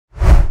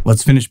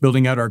Let's finish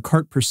building out our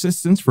cart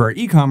persistence for our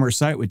e-commerce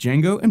site with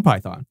Django and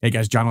Python. Hey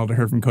guys, John Alder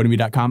here from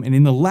Codemy.com, and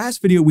in the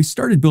last video, we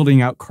started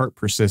building out cart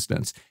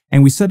persistence,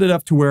 and we set it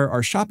up to where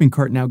our shopping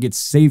cart now gets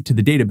saved to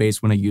the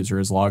database when a user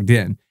is logged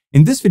in.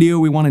 In this video,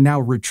 we want to now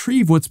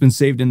retrieve what's been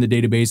saved in the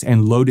database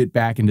and load it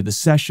back into the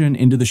session,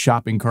 into the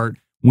shopping cart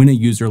when a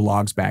user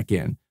logs back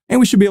in. And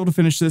we should be able to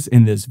finish this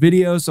in this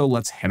video, so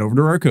let's head over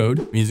to our code.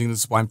 I'm using the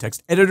Sublime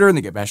Text Editor in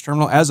the Get Bash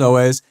terminal as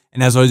always.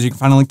 And as always, you can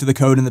find a link to the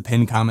code in the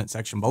pinned comment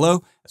section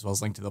below, as well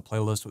as a link to the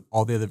playlist with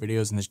all the other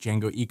videos in this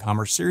Django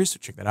e-commerce series, so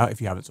check that out if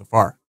you haven't so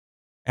far.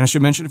 And I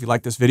should mention, if you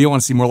like this video,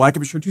 want to see more like it,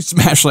 be sure to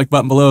smash the like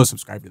button below,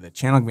 subscribe to the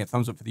channel, give me a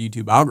thumbs up for the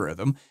YouTube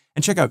algorithm,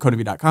 and check out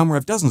Codemy.com, where I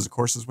have dozens of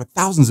courses with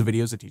thousands of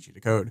videos that teach you to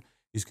code.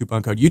 Use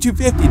coupon code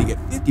YouTube50 to get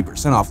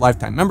 50% off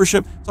lifetime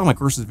membership to all my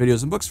courses,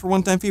 videos, and books for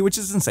one-time fee, which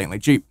is insanely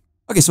cheap.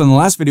 Okay, so in the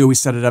last video, we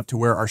set it up to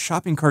where our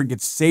shopping cart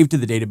gets saved to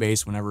the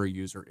database whenever a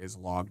user is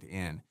logged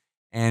in.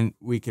 And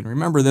we can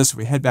remember this if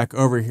we head back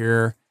over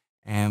here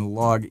and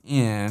log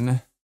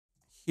in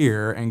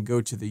here and go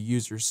to the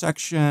user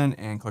section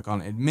and click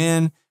on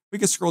admin. We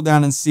can scroll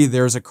down and see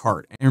there's a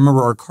cart. And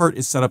remember, our cart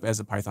is set up as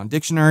a Python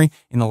dictionary.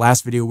 In the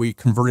last video, we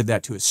converted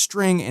that to a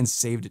string and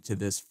saved it to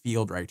this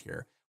field right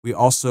here. We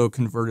also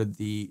converted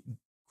the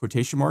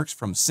quotation marks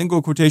from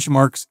single quotation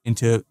marks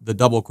into the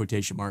double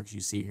quotation marks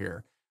you see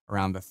here,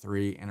 around the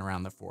 3 and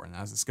around the 4. And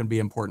this is going to be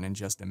important in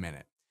just a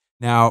minute.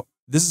 Now,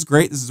 this is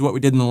great. This is what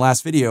we did in the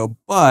last video.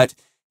 But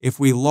if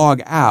we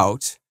log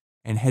out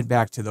and head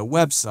back to the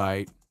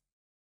website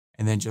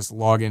and then just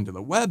log into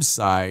the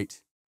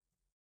website,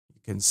 you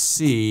can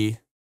see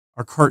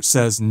our cart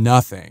says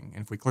nothing.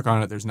 And if we click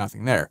on it, there's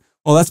nothing there.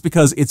 Well, that's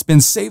because it's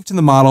been saved to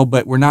the model,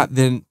 but we're not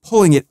then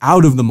pulling it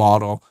out of the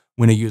model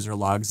when a user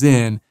logs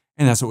in.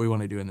 And that's what we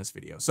want to do in this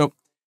video. So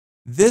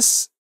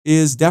this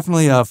is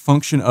definitely a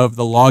function of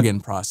the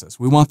login process.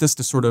 We want this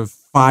to sort of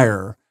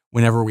fire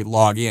whenever we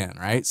log in,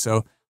 right?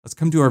 So let's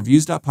come to our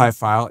views.py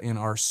file in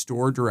our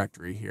store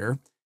directory here.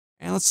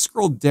 And let's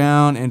scroll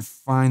down and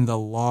find the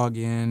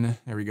login.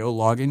 There we go,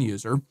 login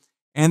user.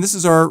 And this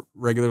is our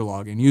regular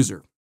login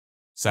user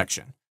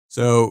section.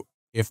 So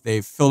if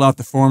they've filled out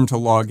the form to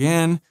log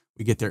in,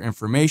 we get their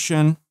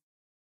information.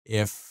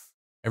 If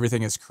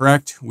everything is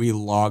correct, we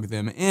log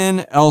them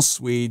in,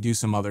 else we do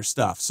some other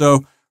stuff.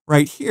 So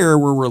right here,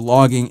 where we're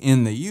logging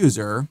in the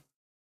user,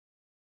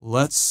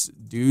 let's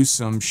do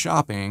some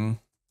shopping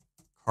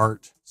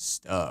cart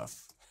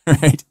stuff,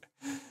 right?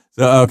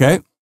 So, okay.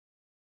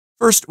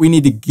 First, we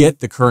need to get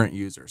the current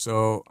user.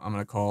 So I'm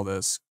going to call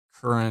this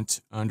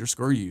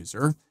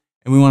current_user.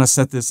 And we want to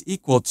set this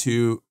equal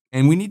to,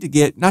 and we need to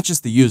get not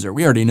just the user.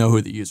 We already know who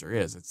the user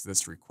is. It's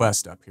this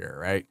request up here,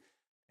 right?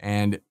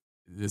 And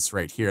this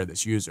right here,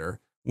 this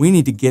user. We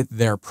need to get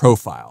their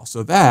profile.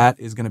 So that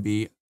is going to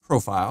be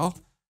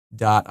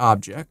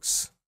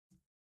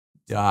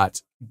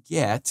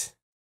profile.objects.get.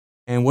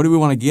 And what do we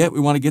want to get? We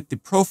want to get the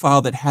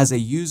profile that has a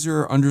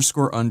user__ID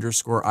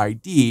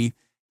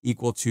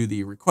equal to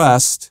the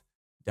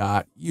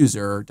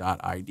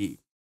request.user.id.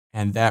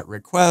 And that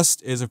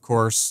request is, of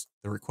course,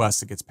 the request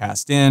that gets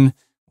passed in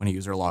when a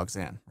user logs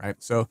in, right?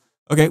 So,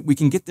 okay, we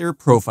can get their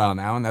profile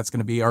now, and that's going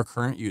to be our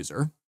current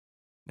user.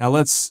 Now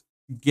let's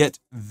get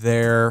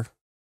their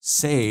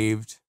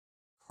saved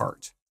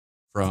cart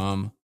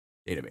from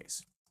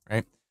database,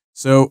 right?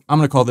 So I'm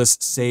going to call this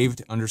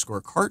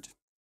saved_cart,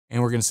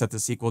 and we're going to set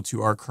this equal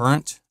to our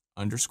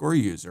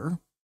current_user,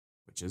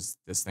 which is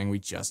this thing we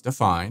just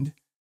defined,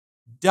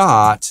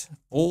 dot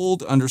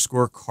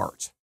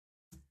old_cart.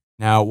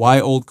 Now, why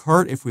old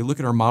cart? If we look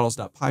at our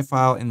models.py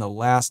file in the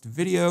last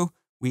video,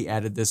 we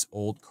added this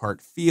old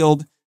cart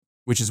field,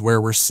 which is where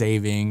we're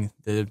saving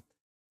the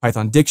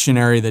Python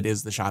dictionary that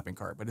is the shopping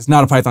cart. But it's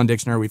not a Python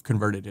dictionary. We've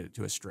converted it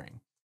to a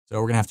string. So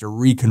we're going to have to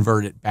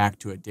reconvert it back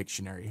to a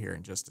dictionary here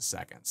in just a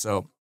second.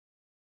 So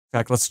in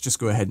fact, let's just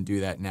go ahead and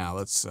do that now.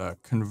 Let's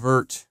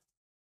convert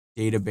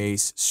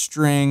database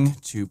string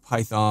to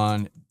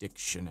Python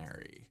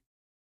dictionary.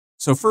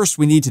 So first,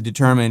 we need to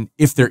determine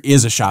if there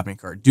is a shopping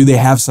cart. Do they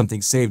have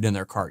something saved in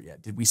their cart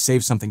yet? Did we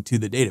save something to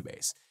the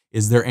database?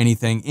 Is there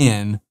anything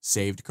in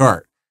saved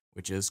cart,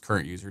 which is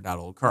current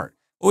user.oldCart?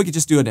 Well, we could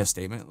just do an if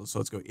statement. So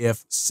let's go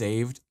if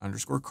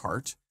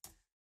saved_cart,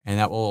 and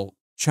that will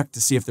check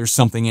to see if there's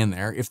something in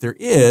there. If there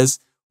is,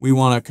 we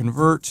want to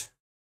convert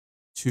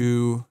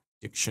to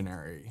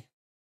dictionary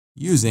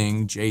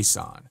using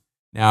JSON.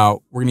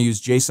 Now, we're going to use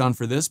JSON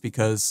for this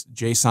because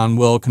JSON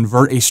will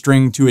convert a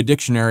string to a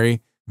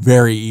dictionary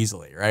very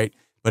easily, right?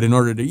 But in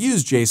order to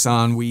use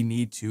JSON, we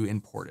need to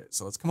import it.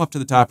 So let's come up to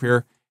the top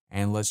here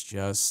and let's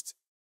just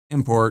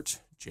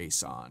import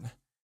JSON.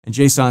 And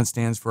JSON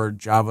stands for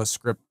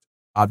JavaScript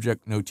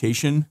Object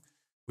Notation,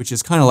 which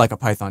is kind of like a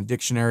Python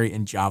dictionary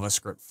in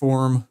JavaScript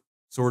form,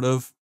 sort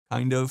of,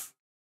 kind of.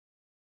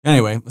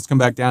 Anyway, let's come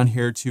back down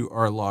here to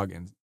our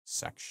login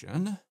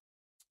section.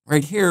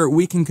 Right here,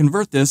 we can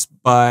convert this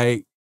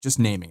by just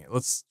naming it.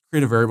 Let's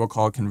create a variable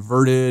called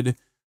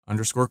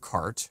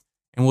converted_cart.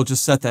 And we'll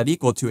just set that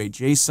equal to a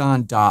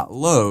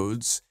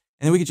JSON.loads.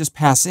 And then we can just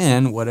pass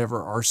in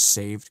whatever our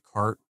saved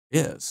cart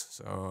is.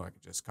 So I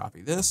can just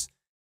copy this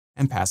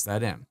and pass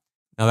that in.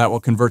 Now that will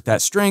convert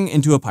that string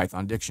into a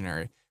Python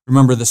dictionary.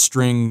 Remember, the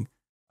string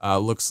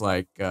looks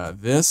like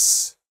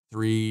this,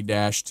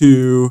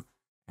 3-2,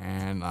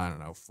 and I don't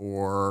know,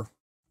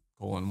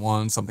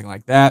 4:1, something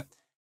like that.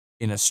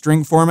 In a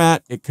string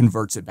format, it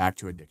converts it back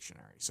to a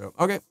dictionary. So,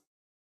 okay,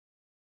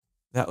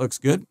 that looks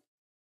good.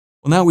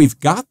 Well, now we've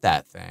got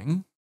that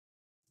thing.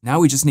 Now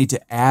we just need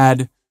to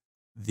add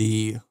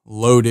the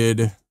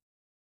loaded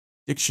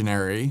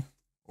dictionary,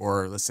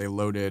 or let's say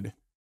loaded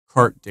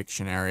cart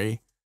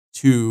dictionary,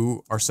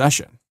 to our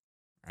session,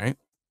 right?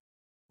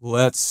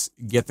 Let's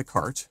get the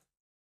cart.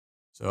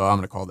 So I'm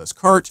going to call this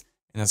cart,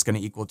 and that's going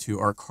to equal to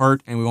our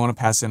cart, and we want to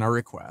pass in our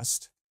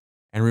request.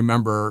 And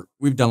remember,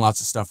 we've done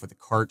lots of stuff with the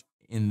cart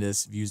in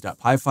this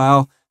views.py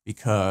file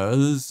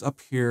because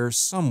up here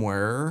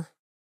somewhere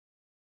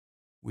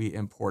we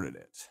imported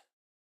it.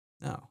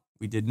 No,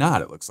 we did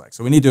not, it looks like.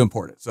 So we need to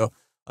import it. So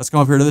let's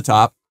come up here to the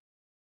top,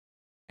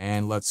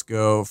 and let's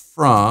go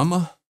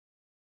from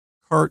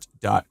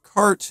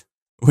cart.cart.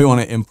 We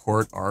want to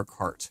import our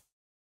cart.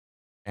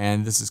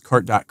 And this is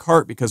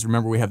cart.cart because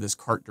remember we have this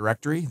cart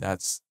directory.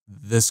 That's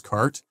this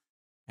cart.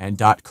 And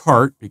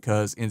 .cart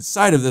because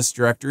inside of this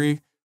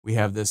directory, we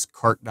have this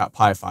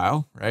cart.py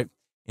file, right?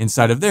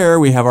 Inside of there,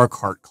 we have our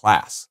cart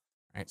class,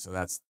 right? So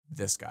that's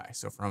this guy.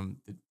 So from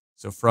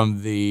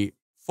the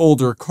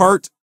folder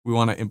cart, we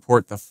want to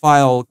import the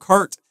file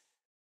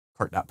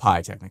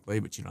cart.py technically,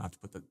 but you don't have to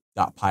put the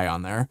 .py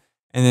on there.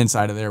 And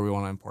inside of there, we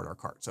want to import our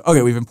cart. So,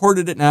 okay, we've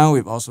imported it now.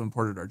 We've also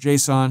imported our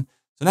JSON.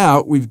 So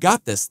now we've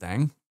got this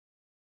thing.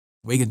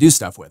 We can do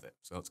stuff with it.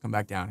 So let's come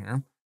back down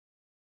here.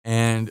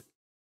 And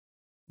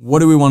what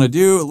do we want to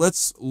do?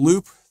 Let's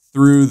loop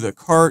through the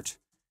cart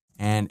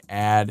and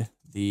add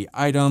the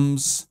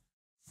items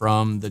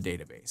from the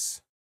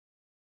database.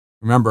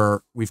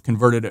 Remember, we've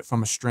converted it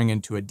from a string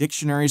into a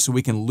dictionary, so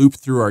we can loop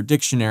through our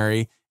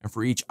dictionary, and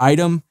for each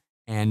item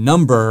and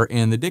number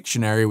in the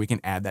dictionary, we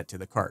can add that to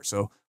the cart.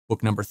 So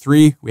book number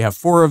 3, we have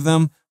 4 of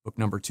them. Book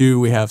number 2,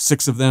 we have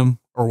 6 of them,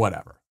 or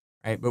whatever,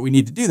 right? But we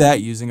need to do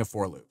that using a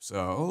for loop.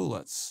 So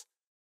let's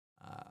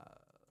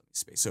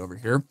space over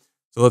here.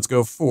 So let's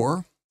go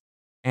for,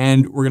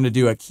 and we're going to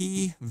do a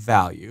key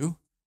value.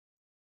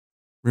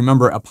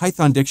 Remember, a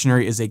Python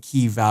dictionary is a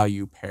key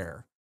value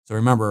pair. So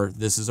remember,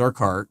 this is our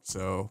cart.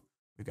 So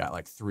we've got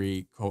like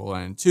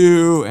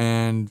 3:2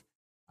 and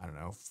I don't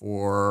know,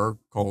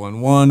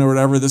 4:1 or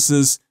whatever. This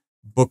is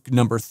book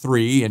number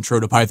 3, Intro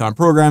to Python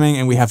Programming,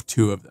 and we have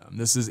 2 of them.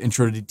 This is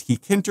Intro to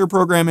Tkinter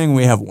Programming, and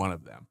we have 1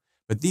 of them.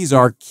 But these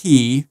are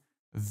key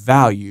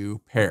value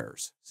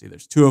pairs. See,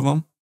 there's 2 of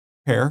them,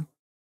 pair,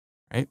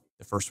 right?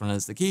 The first one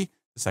is the key,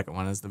 the second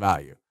one is the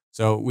value.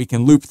 So we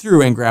can loop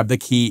through and grab the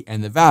key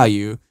and the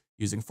value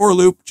using for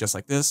loop, just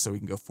like this. So we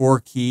can go for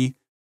key,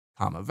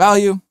 comma,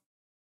 value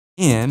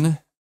in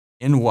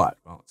what?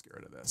 Well, let's get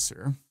rid of this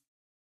here.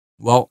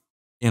 Well,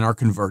 in our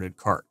converted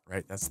cart,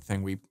 right? That's the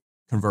thing we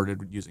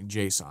converted using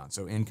JSON.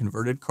 So in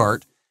converted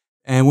cart.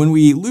 And when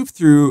we loop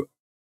through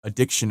a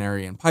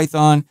dictionary in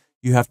Python,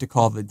 you have to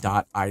call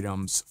the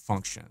 .items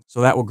function.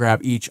 So that will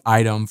grab each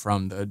item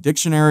from the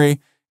dictionary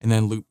and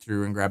then loop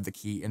through and grab the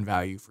key and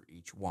value for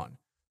each one.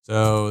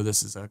 So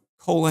this is a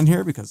colon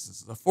here because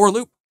this is a for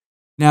loop.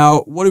 Now,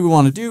 what do we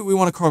want to do? We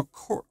want to call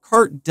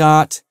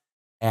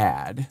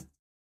cart.add,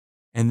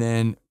 and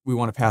then we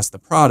want to pass the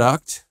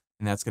product,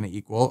 and that's going to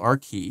equal our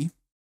key,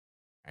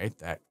 right?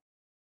 That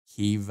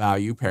key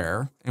value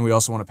pair. And we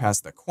also want to pass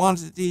the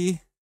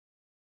quantity,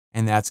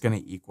 and that's going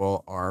to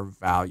equal our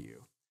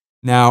value.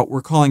 Now,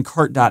 we're calling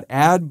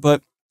cart.add,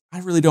 but I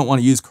really don't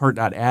want to use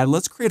cart.add.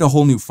 Let's create a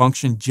whole new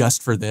function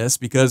just for this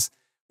because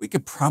we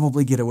could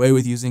probably get away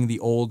with using the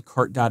old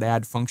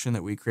cart.add function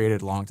that we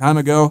created a long time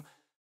ago.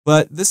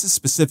 But this is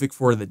specific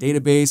for the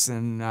database,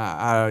 and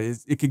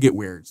it could get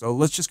weird. So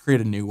let's just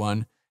create a new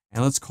one,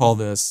 and let's call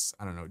this,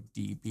 I don't know,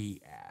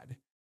 dbadd.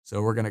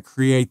 So we're going to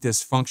create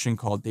this function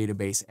called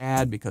database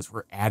add because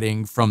we're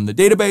adding from the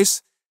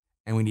database,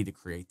 and we need to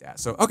create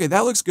that. So, okay,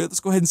 that looks good. Let's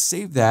go ahead and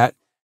save that.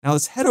 Now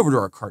let's head over to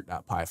our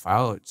cart.py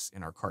file. It's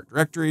in our cart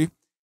directory.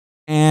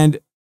 And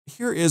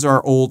here is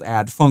our old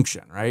add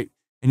function, right?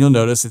 And you'll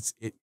notice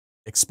it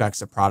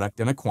expects a product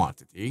and a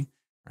quantity,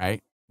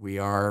 right? We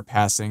are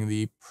passing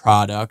the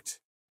product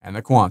and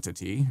the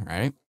quantity,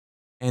 right?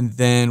 And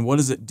then what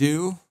does it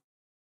do?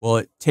 Well,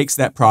 it takes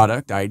that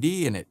product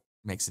ID and it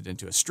makes it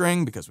into a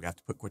string because we have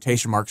to put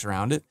quotation marks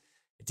around it.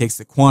 It takes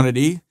the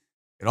quantity.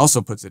 It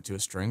also puts it to a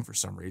string for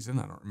some reason.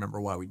 I don't remember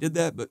why we did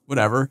that, but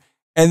whatever.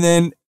 And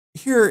then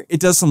here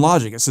it does some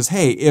logic. It says,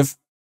 hey, if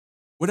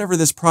whatever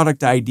this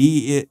product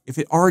ID, if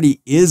it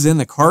already is in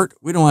the cart,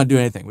 we don't want to do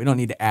anything. We don't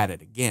need to add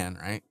it again,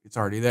 right? It's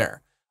already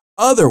there.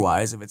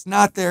 Otherwise, if it's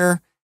not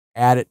there,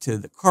 add it to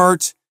the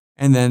cart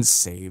and then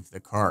save the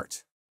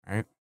cart,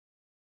 right?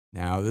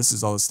 Now, this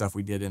is all the stuff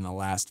we did in the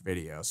last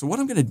video. So what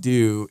I'm going to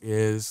do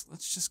is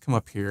let's just come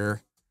up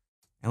here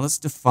and let's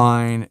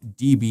define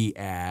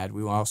dbadd.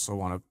 We also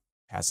want to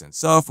pass in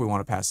self. We want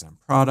to pass in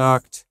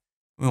product.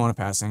 We want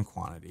to pass in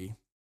quantity.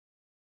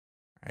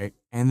 right?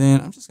 And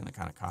then I'm just going to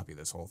kind of copy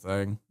this whole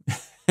thing,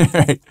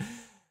 right?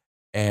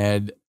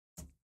 And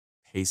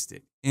paste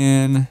it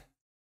in.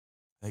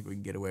 I think we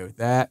can get away with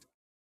that.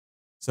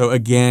 So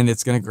again,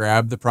 it's going to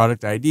grab the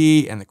product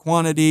ID and the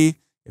quantity.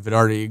 If it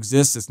already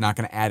exists, it's not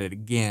going to add it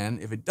again.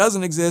 If it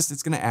doesn't exist,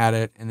 it's going to add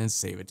it and then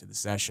save it to the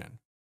session,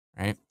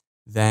 right?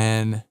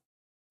 Then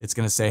it's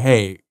going to say,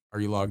 hey,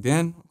 are you logged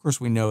in? Of course,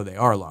 we know they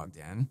are logged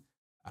in.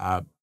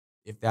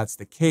 If that's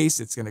the case,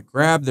 it's going to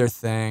grab their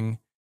thing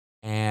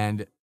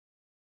and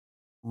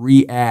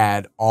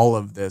re-add all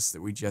of this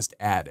that we just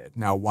added.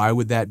 Now, why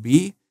would that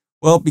be?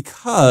 Well,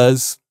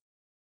 because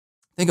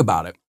think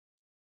about it.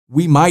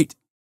 We might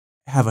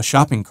have a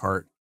shopping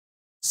cart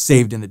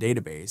saved in the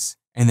database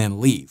and then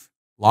leave,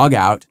 log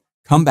out,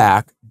 come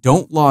back,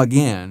 don't log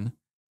in,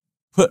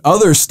 put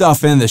other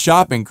stuff in the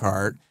shopping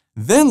cart,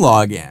 then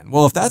log in.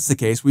 Well, if that's the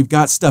case, we've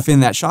got stuff in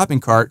that shopping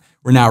cart.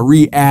 We're now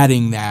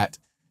re-adding that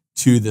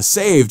to the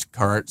saved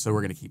cart. So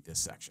we're going to keep this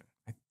section.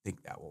 I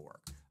think that will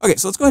work. Okay,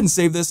 so let's go ahead and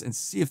save this and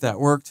see if that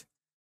worked.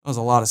 That was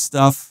a lot of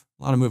stuff,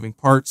 a lot of moving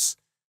parts.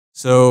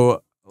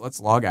 So let's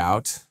log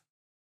out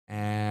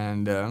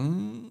and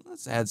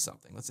let's add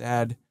something. Let's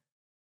add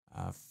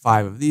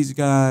 5 of these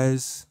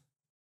guys.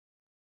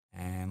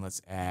 And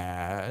let's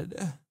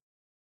add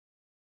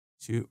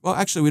 2. Well,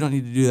 actually, we don't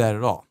need to do that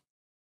at all.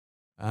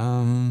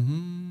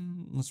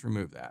 Let's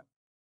remove that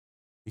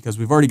because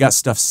we've already got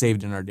stuff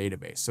saved in our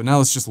database. So now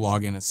let's just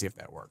log in and see if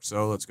that works.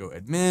 So let's go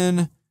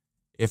admin.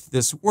 If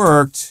this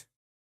worked,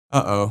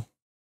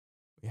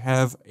 we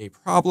have a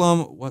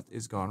problem. What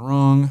is gone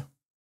wrong?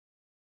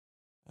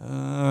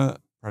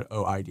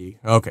 ID.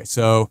 Okay,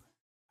 so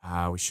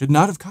we should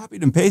not have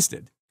copied and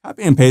pasted.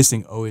 Copy and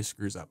pasting always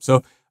screws up.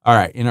 So, all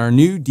right, in our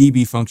new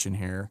DB function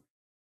here,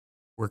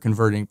 we're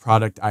converting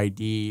product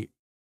ID,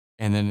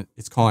 and then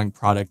it's calling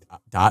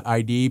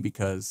product.id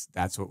because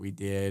that's what we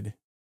did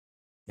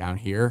down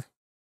here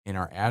in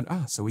our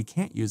add. So we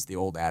can't use the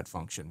old add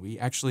function. We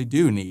actually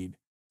do need,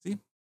 see,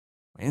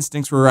 my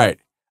instincts were right.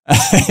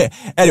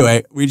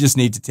 Anyway, we just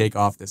need to take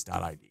off this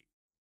 .id.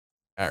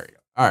 There we go.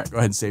 All right, go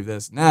ahead and save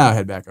this. Now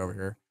head back over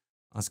here.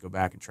 Let's go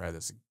back and try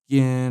this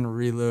again.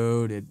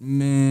 Reload,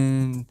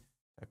 admin,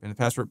 type in the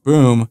password,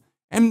 boom.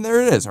 And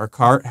there it is. Our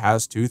cart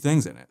has 2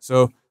 things in it.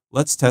 So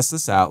let's test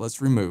this out.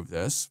 Let's remove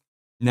this.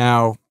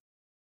 Now,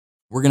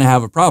 we're going to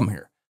have a problem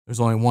here. There's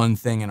only 1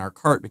 thing in our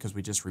cart because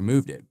we just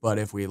removed it. But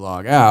if we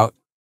log out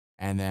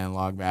and then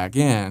log back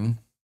in,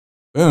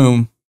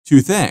 boom, 2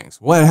 things.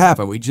 What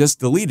happened? We just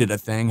deleted a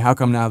thing. How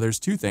come now there's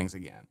 2 things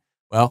again?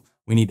 Well,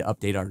 we need to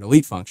update our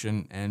delete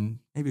function and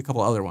maybe a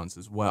couple other ones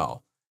as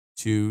well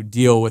to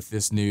deal with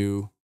this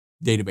new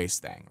database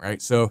thing,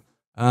 right? So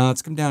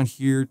let's come down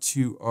here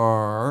to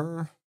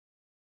our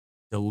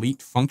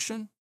delete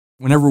function.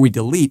 Whenever we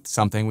delete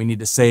something, we need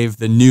to save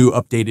the new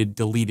updated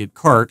deleted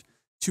cart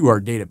to our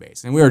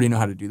database. And we already know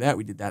how to do that.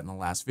 We did that in the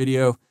last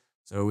video.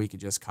 So we could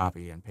just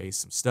copy and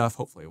paste some stuff.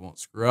 Hopefully it won't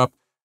screw up.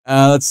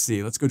 Let's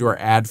see. Let's go to our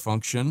add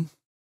function.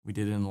 We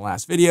did it in the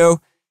last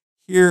video.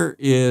 Here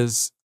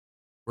is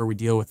where we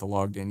deal with the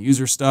logged in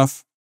user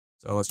stuff.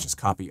 So let's just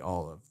copy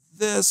all of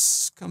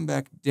this, come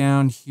back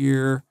down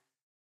here,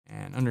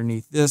 and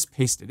underneath this,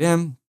 paste it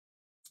in.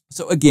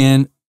 So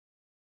again,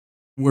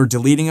 we're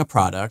deleting a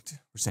product.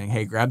 We're saying,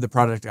 hey, grab the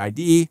product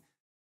ID,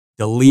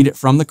 delete it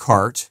from the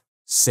cart,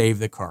 save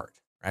the cart,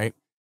 right?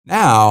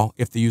 Now,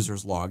 if the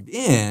user's logged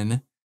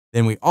in,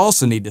 then we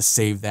also need to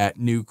save that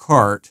new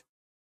cart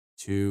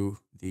to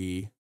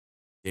the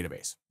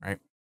database, right?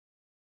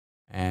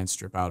 And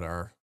strip out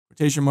our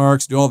quotation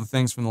marks, do all the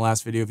things from the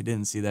last video. If you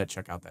didn't see that,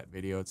 check out that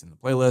video. It's in the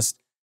playlist.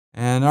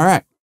 And all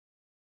right.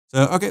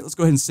 So, okay, let's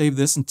go ahead and save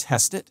this and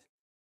test it.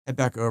 Head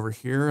back over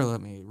here.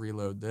 Let me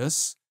reload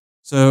this.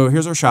 So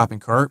here's our shopping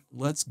cart.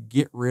 Let's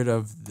get rid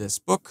of this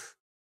book.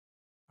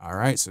 All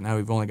right, so now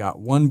we've only got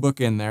 1 book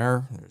in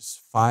there.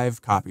 There's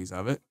 5 copies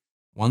of it.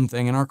 1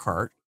 thing in our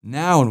cart.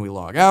 Now when we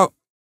log out,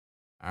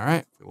 all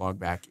right, we log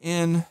back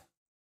in.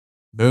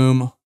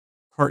 Boom.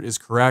 Cart is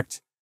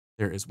correct.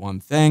 There is 1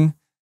 thing.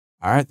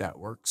 All right, that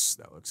works.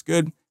 That looks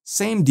good.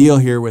 Same deal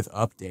here with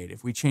update.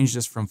 If we change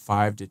this from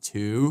 5 to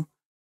 2,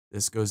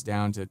 this goes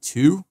down to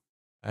 2.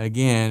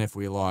 Again, if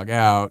we log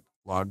out,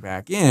 log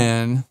back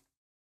in,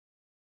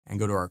 and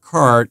go to our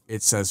cart,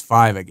 it says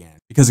 5 again.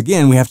 Because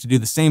again, we have to do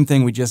the same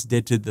thing we just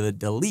did to the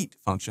delete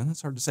function.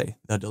 That's hard to say,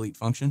 the delete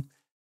function,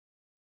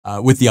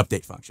 with the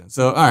update function.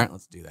 So, all right,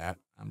 let's do that.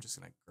 I'm just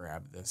going to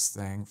grab this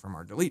thing from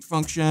our delete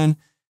function,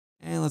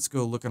 and let's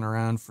go looking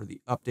around for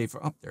the update.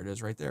 Oh, there it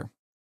is right there.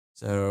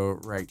 So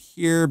right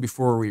here,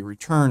 before we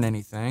return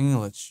anything,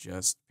 let's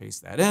just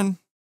paste that in.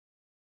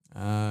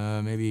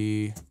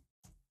 Maybe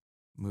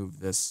move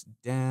this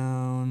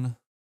down.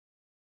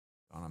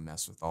 Don't want to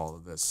mess with all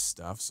of this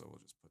stuff, so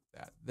we'll just put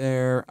that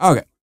there.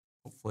 Okay,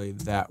 hopefully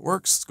that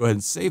works. Let's go ahead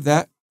and save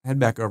that. Head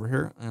back over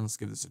here, and let's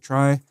give this a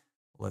try.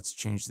 Let's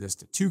change this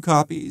to 2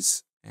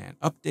 copies and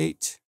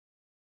update.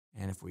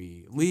 And if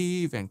we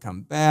leave and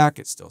come back,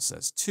 it still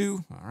says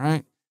 2. All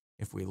right.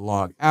 If we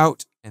log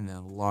out and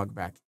then log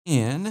back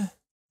in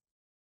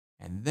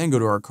and then go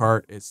to our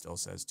cart, it still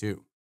says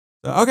 2.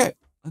 So, okay,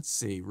 let's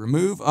see,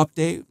 remove,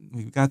 update.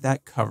 We've got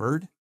that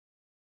covered.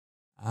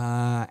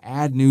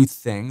 Add new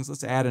things.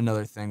 Let's add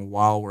another thing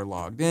while we're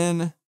logged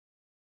in.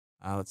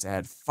 Let's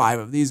add 5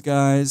 of these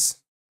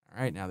guys.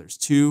 All right, now there's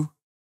two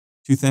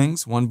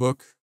things, one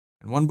book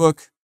and one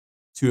book,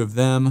 2 of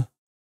them,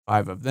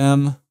 5 of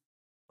them.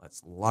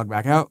 Let's log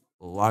back out,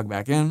 log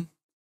back in,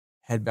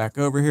 head back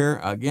over here.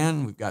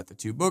 Again, we've got the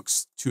 2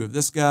 books, 2 of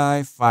this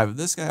guy, 5 of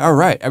this guy. All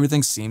right,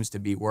 everything seems to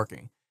be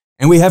working.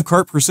 And we have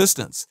cart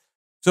persistence.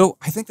 So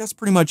I think that's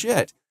pretty much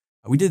it.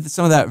 We did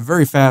some of that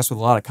very fast with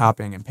a lot of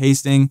copying and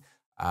pasting.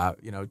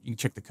 You can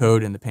check the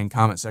code in the pinned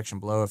comment section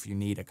below if you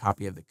need a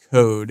copy of the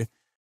code.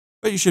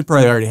 But you should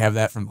probably already have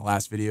that from the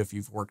last video if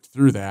you've worked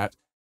through that.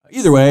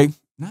 Either way,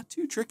 not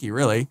too tricky,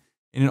 really.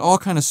 And it all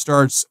kind of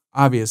starts,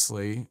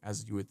 obviously,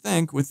 as you would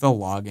think, with the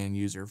login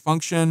user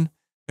function.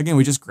 Again,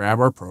 we just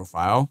grab our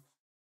profile,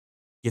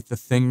 get the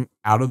thing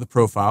out of the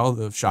profile,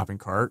 the shopping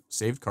cart,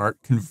 saved cart,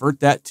 convert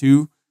that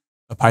to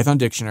a Python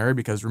dictionary,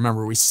 because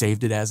remember, we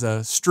saved it as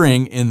a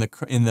string in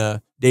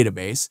the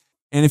database.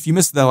 And if you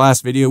missed that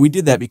last video, we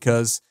did that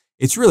because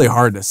it's really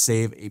hard to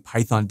save a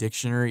Python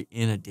dictionary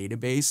in a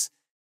database.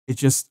 It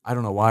just, I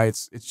don't know why,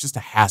 it's just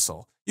a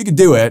hassle. You can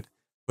do it,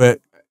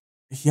 but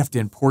you have to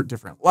import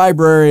different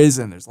libraries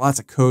and there's lots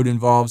of code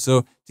involved.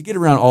 So to get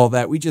around all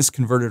that, we just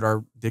converted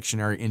our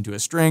dictionary into a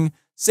string,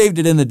 saved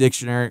it in the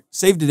dictionary,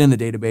 saved it in the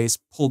database,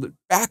 pulled it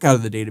back out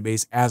of the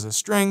database as a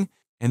string,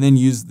 and then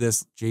used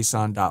this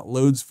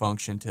JSON.loads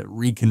function to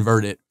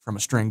reconvert it from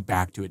a string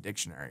back to a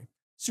dictionary.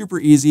 Super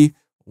easy,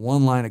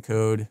 1 line of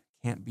code,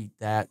 can't beat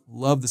that.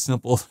 Love the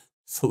simple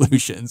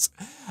solutions.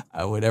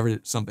 Whenever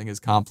something is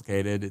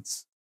complicated,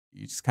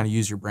 you just kind of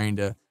use your brain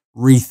to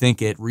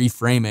rethink it,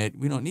 reframe it.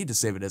 We don't need to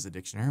save it as a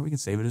dictionary. We can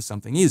save it as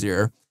something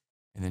easier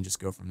and then just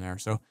go from there.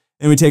 So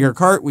then we take our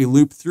cart, we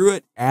loop through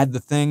it, add the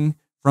thing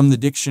from the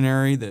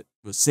dictionary that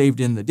was saved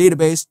in the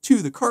database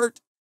to the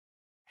cart.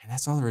 And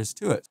that's all there is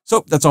to it.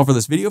 So that's all for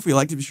this video. If you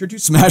liked it, be sure to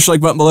smash the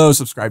like button below,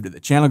 subscribe to the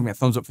channel, give me a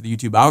thumbs up for the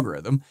YouTube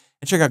algorithm,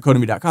 and check out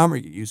Codemy.com where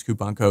you can use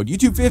coupon code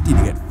YouTube50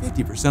 to get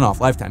 50% off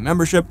lifetime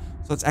membership.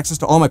 So that's access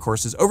to all my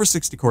courses, over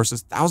 60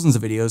 courses, thousands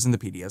of videos, and the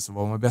PDFs of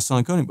all my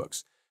best-selling coding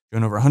books.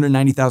 Join over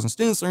 190,000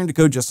 students learning to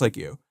code just like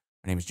you.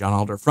 My name is John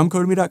Alder from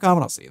Codemy.com,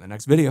 and I'll see you in the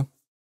next video.